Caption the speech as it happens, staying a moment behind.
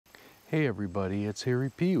Hey everybody, it's Harry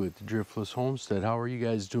P with the Driftless Homestead. How are you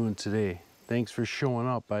guys doing today? Thanks for showing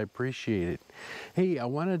up, I appreciate it. Hey, I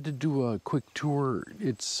wanted to do a quick tour.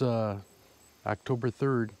 It's October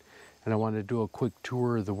 3rd, and I wanted to do a quick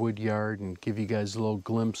tour of the Woodyard and give you guys a little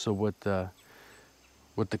glimpse of what the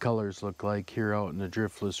colors look like here out in the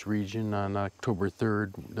Driftless region on October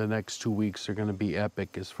 3rd. The next 2 weeks are going to be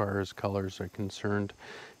epic as far as colors are concerned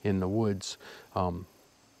in the woods.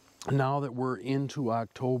 Now that we're into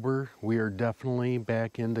October, we are definitely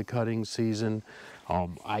back into cutting season.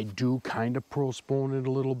 I do kind of postpone it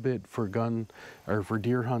a little bit for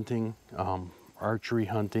deer hunting, archery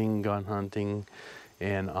hunting, gun hunting,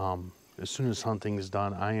 and as soon as hunting is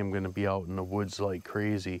done, I am going to be out in the woods like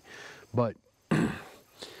crazy. But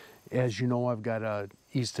as you know, I've got a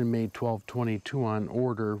Easton made 1222 on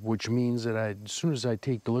order, which means that as soon as I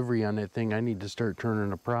take delivery on that thing, I need to start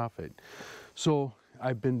turning a profit. So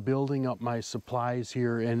I've been building up my supplies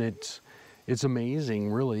here, and it's amazing,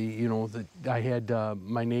 really. You know, that I had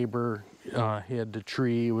my neighbor had the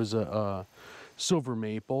tree. It was a silver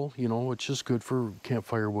maple, you know, which is good for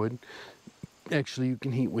campfire wood. Actually, you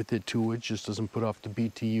can heat with it too. It just doesn't put off the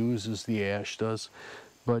BTUs as the ash does.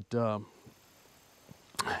 But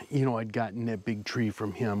you know, I'd gotten that big tree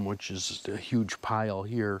from him, which is just a huge pile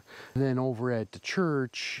here. And then over at the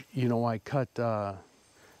church, you know, I cut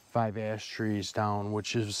 5 ash trees down,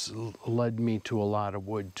 which has led me to a lot of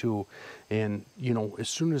wood too. And you know, as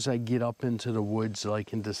soon as I get up into the woods,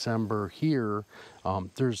 like in December here,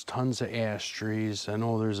 there's tons of ash trees. I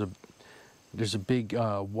know there's a big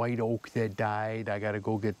white oak that died. I got to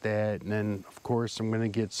go get that. And then of course I'm going to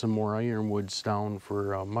get some more ironwoods down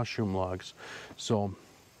for mushroom logs. So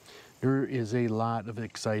there is a lot of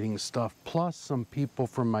exciting stuff. Plus some people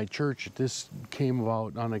from my church, this came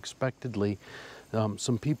about unexpectedly.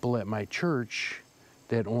 Some people at my church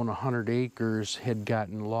that own 100 acres had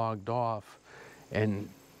gotten logged off, and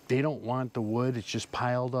they don't want the wood. It's just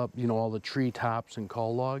piled up, you know, all the tree tops and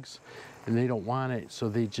call logs, and they don't want it. So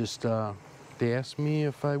they just, they asked me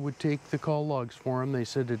if I would take the call logs for them. They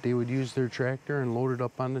said that they would use their tractor and load it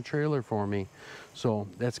up on the trailer for me. So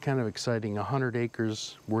that's kind of exciting. 100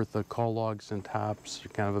 acres worth of call logs and tops are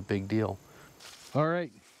kind of a big deal. All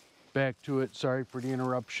right. Back to it. Sorry for the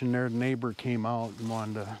interruption there. The neighbor came out and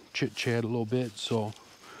wanted to chit chat a little bit, so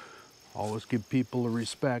always give people a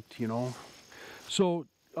respect, you know. So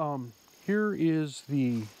here is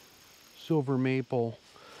the silver maple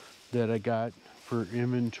that I got for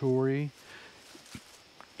inventory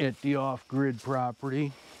at the off-grid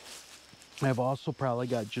property. I've also probably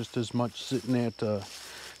got just as much sitting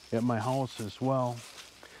at my house as well.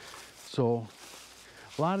 So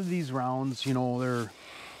a lot of these rounds, you know, they're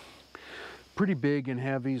pretty big and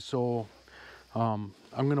heavy, so I'm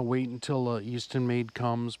gonna wait until Easton made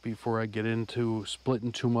comes before I get into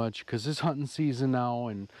splitting too much, because it's hunting season now,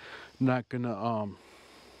 and I'm not gonna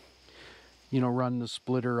you know, run the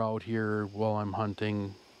splitter out here while I'm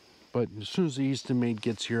hunting. But as soon as the Easton made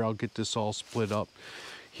gets here, I'll get this all split up.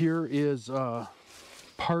 Here is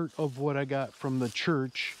part of what I got from the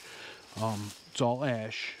church. It's all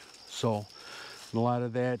ash, so a lot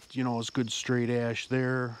of that, you know, is good straight ash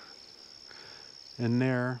there and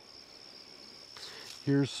there.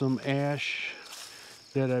 Here's some ash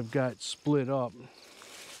that I've got split up,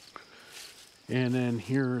 and then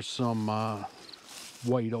here's some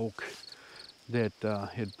white oak that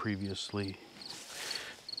had previously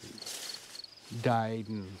died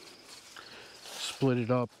and split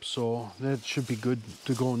it up. So that should be good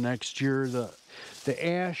to go next year. The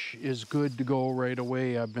ash is good to go right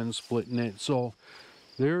away. I've been splitting it. So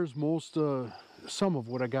there's some of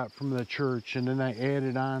what I got from the church, and then I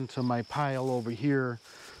added on to my pile over here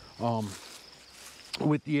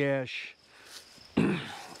with the ash.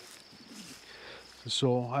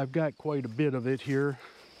 So I've got quite a bit of it here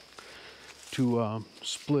to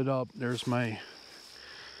split up. There's my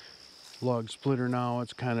log splitter now.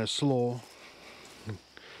 It's kind of slow,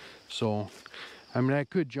 so I mean, I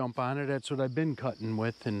could jump on it. That's what I've been cutting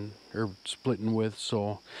with or splitting with.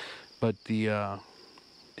 So, but the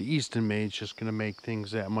Easton made's just going to make things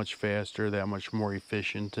that much faster, that much more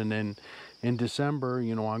efficient. And then in December,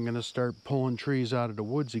 you know, I'm going to start pulling trees out of the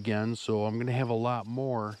woods again, so I'm going to have a lot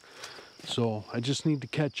more. So I just need to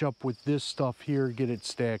catch up with this stuff here, get it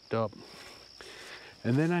stacked up.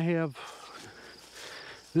 And then I have,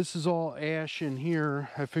 this is all ash in here.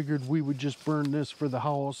 I figured we would just burn this for the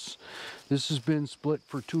house. This has been split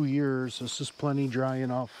for 2 years. This is plenty dry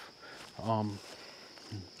enough.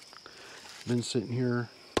 Been sitting here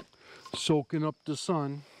soaking up the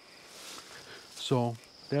sun, so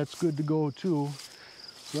that's good to go too.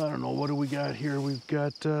 So I don't know, what do we got here? We've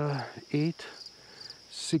got 8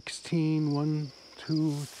 16, 1,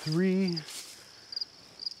 2, 3.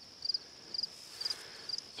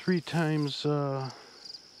 3 times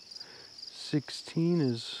 16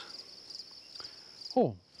 is,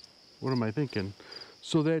 oh, what am I thinking?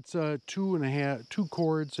 So that's 2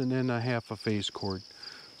 cords and then a half a face cord.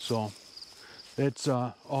 So that's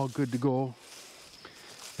all good to go.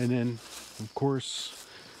 And then, of course,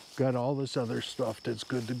 got all this other stuff that's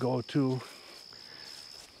good to go too.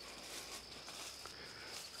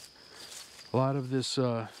 A lot of this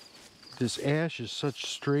this ash is such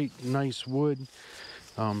straight, nice wood.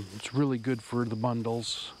 It's really good for the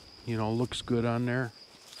bundles. You know, looks good on there.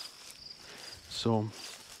 So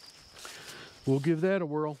we'll give that a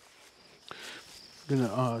whirl.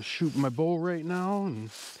 Gonna shoot my bow right now and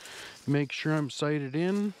make sure I'm sighted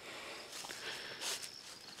in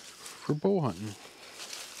for bow hunting.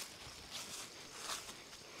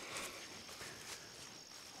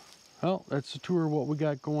 Well, that's a tour of what we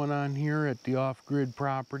got going on here at the off-grid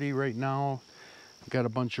property right now. Got a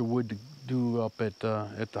bunch of wood to do up at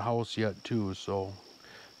the house yet too, so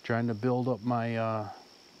trying to build up my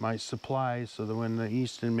my supplies so that when the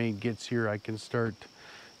Easton maid gets here I can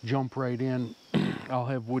jump right in. I'll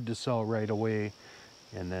have wood to sell right away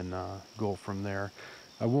and then go from there.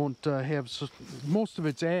 I won't have most of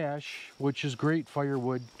it's ash, which is great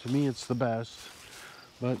firewood. To me it's the best,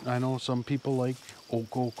 but I know some people like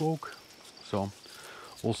oak, so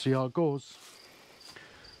we'll see how it goes.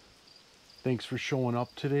 Thanks for showing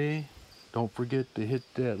up today. Don't forget to hit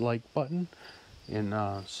that like button and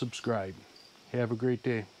subscribe. Have a great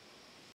day.